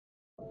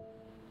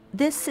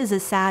This is a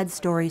sad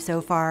story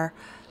so far,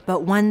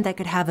 but one that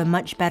could have a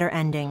much better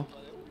ending,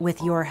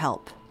 with your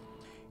help.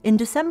 In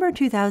December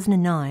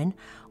 2009,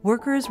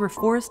 workers were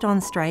forced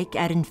on strike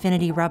at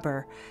Infinity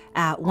Rubber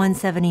at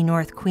 170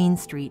 North Queen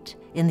Street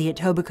in the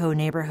Etobicoke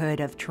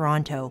neighborhood of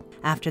Toronto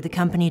after the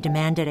company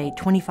demanded a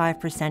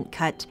 25%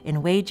 cut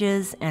in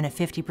wages and a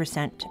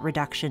 50%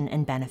 reduction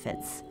in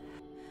benefits.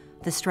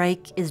 The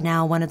strike is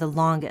now one of the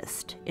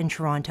longest in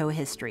Toronto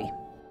history.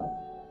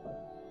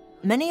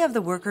 Many of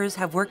the workers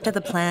have worked at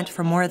the plant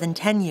for more than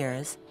 10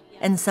 years,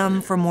 and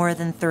some for more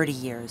than 30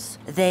 years.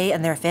 They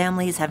and their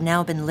families have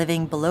now been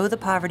living below the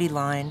poverty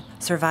line,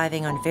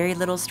 surviving on very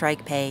little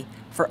strike pay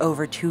for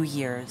over 2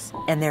 years,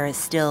 and there is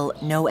still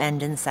no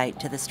end in sight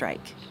to the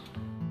strike.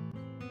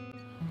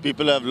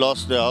 People have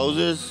lost their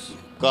houses,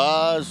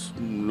 cars,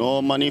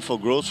 no money for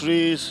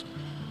groceries.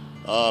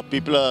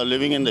 People are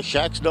living in the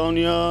shacks down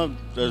here.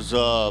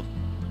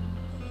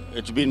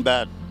 It's been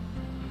bad.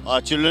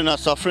 Our children are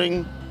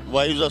suffering,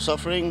 wives are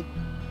suffering,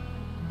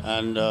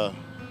 and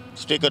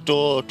it's taken a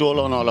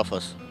toll on all of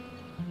us.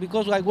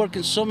 Because I work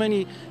in so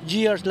many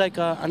years like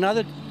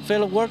another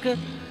fellow worker,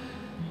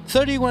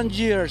 31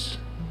 years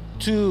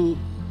to,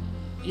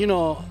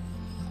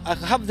 I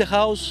have the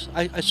house.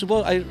 I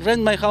suppose I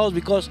rent my house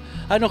because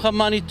I don't have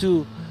money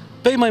to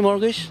pay my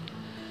mortgage.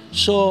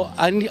 So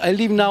I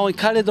live now in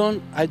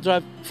Caledon. I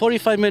drive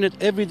 45 minutes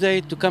every day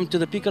to come to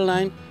the picket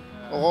line.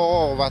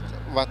 Oh,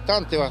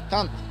 bastante.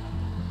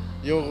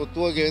 Yo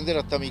tuve que vender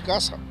hasta mi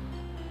casa.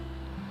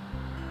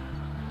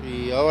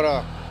 Y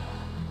ahora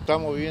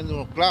estamos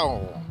viviendo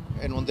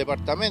en un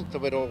departamento,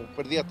 pero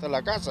perdí hasta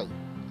la casa.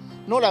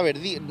 No la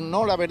perdí,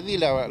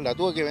 la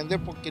tuve que vender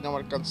porque no me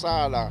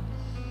alcanzaba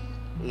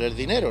el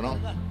dinero, ¿no?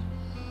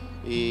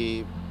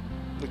 Y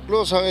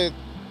incluso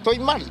estoy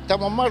mal,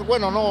 estamos mal,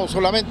 bueno, no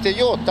solamente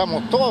yo,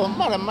 estamos todos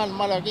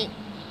mal aquí.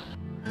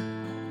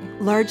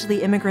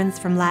 Largely immigrants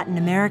from Latin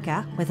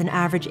America, with an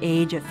average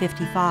age of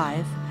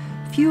 55,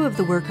 few of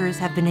the workers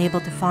have been able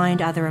to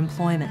find other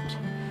employment.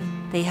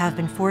 They have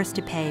been forced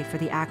to pay for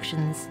the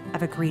actions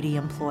of a greedy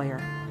employer.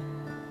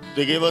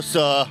 They gave us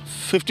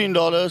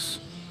 $15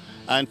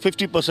 and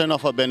 50%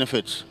 of our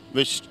benefits,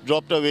 which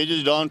dropped our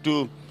wages down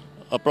to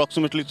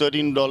approximately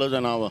 $13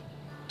 an hour.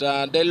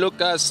 They look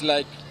at us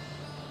like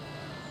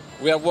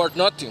we are worth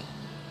nothing.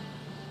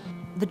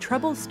 The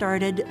trouble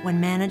started when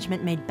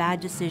management made bad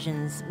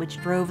decisions which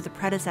drove the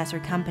predecessor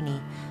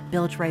company,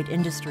 Built Right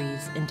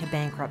Industries, into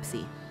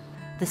bankruptcy.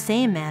 The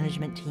same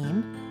management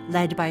team,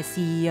 led by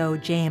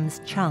CEO James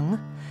Chung,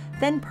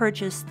 then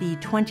purchased the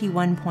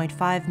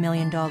 $21.5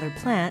 million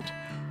plant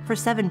for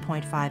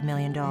 $7.5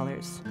 million.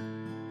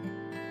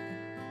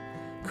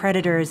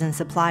 Creditors and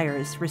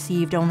suppliers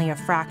received only a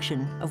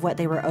fraction of what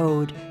they were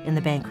owed in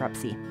the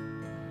bankruptcy.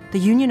 The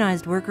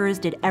unionized workers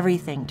did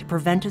everything to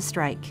prevent a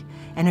strike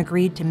and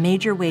agreed to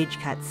major wage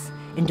cuts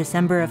in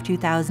December of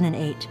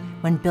 2008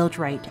 when Built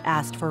Right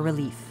asked for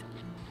relief.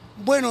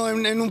 Bueno,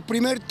 en un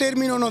primer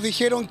término nos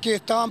dijeron que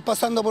estaban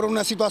pasando por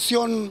una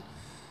situación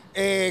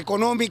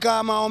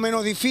económica más o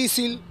menos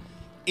difícil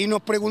y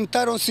nos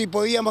preguntaron si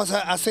podíamos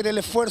hacer el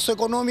esfuerzo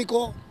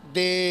económico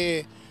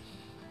de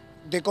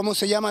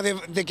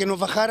que nos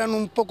bajaran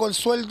un poco el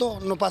sueldo.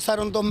 Nos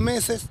pasaron 2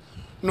 meses,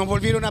 nos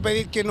volvieron a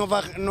pedir que nos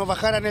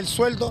bajaran el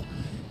sueldo.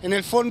 En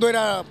el fondo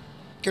era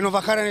que nos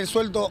bajaran el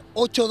sueldo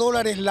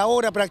 $8 la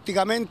hora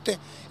prácticamente,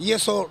 y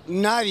eso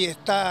nadie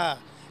está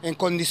en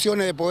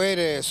condiciones de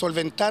poder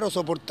solventar o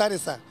soportar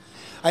esa.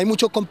 Hay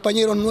muchos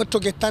compañeros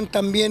nuestros que están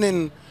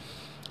también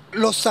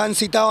los han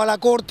citado a la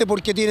corte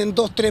porque tienen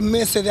 2 o 3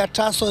 meses de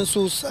atraso en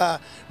sus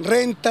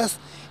rentas,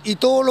 y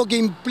todo lo que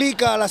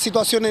implica la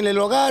situación en el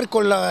hogar,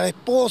 con la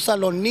esposa,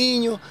 los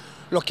niños,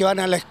 los que van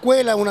a la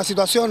escuela, una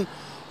situación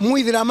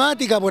muy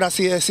dramática, por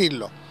así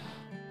decirlo.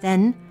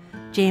 Then,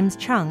 James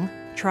Chung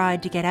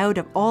tried to get out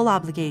of all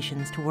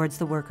obligations towards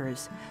the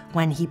workers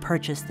when he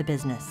purchased the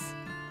business.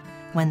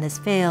 When this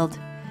failed,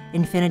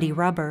 Infinity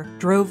Rubber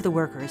drove the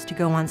workers to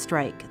go on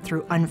strike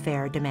through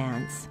unfair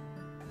demands.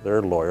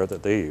 Their lawyer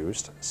that they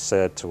used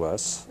said to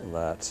us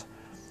that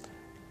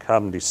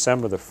come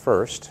December the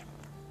 1st,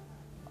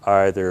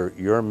 either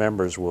your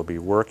members will be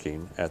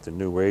working at the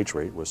new wage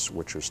rate,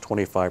 which was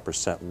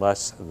 25%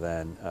 less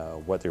than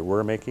what they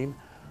were making,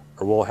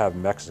 or we'll have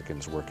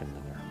Mexicans working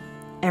in there.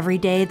 Every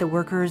day, the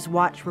workers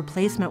watch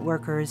replacement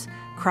workers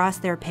cross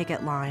their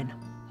picket line.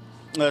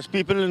 There's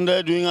people in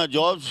there doing our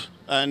jobs,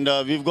 and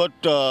we've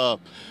got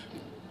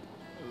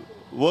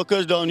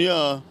workers down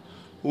here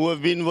who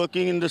have been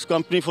working in this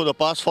company for the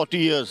past 40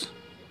 years,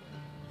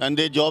 and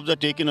their jobs are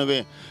taken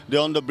away. They're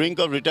on the brink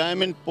of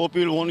retirement. Poor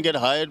people won't get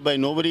hired by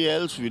nobody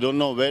else. We don't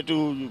know where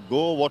to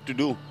go, what to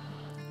do.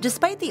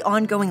 Despite the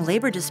ongoing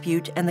labor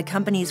dispute and the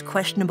company's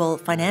questionable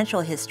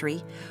financial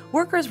history,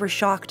 workers were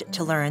shocked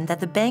to learn that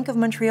the Bank of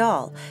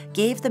Montreal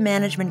gave the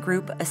management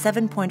group a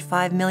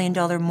 $7.5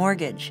 million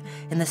mortgage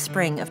in the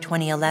spring of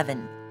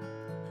 2011.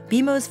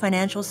 BMO's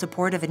financial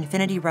support of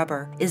Infinity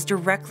Rubber is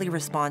directly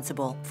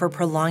responsible for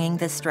prolonging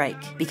this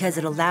strike because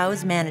it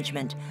allows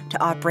management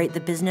to operate the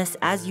business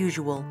as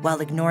usual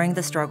while ignoring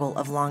the struggle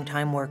of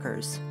longtime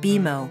workers.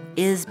 BMO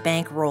is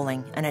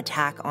bankrolling an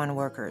attack on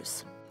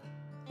workers.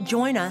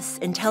 Join us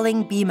in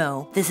telling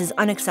BMO this is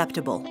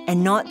unacceptable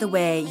and not the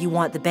way you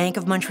want the Bank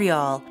of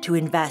Montreal to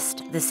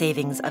invest the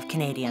savings of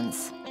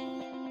Canadians.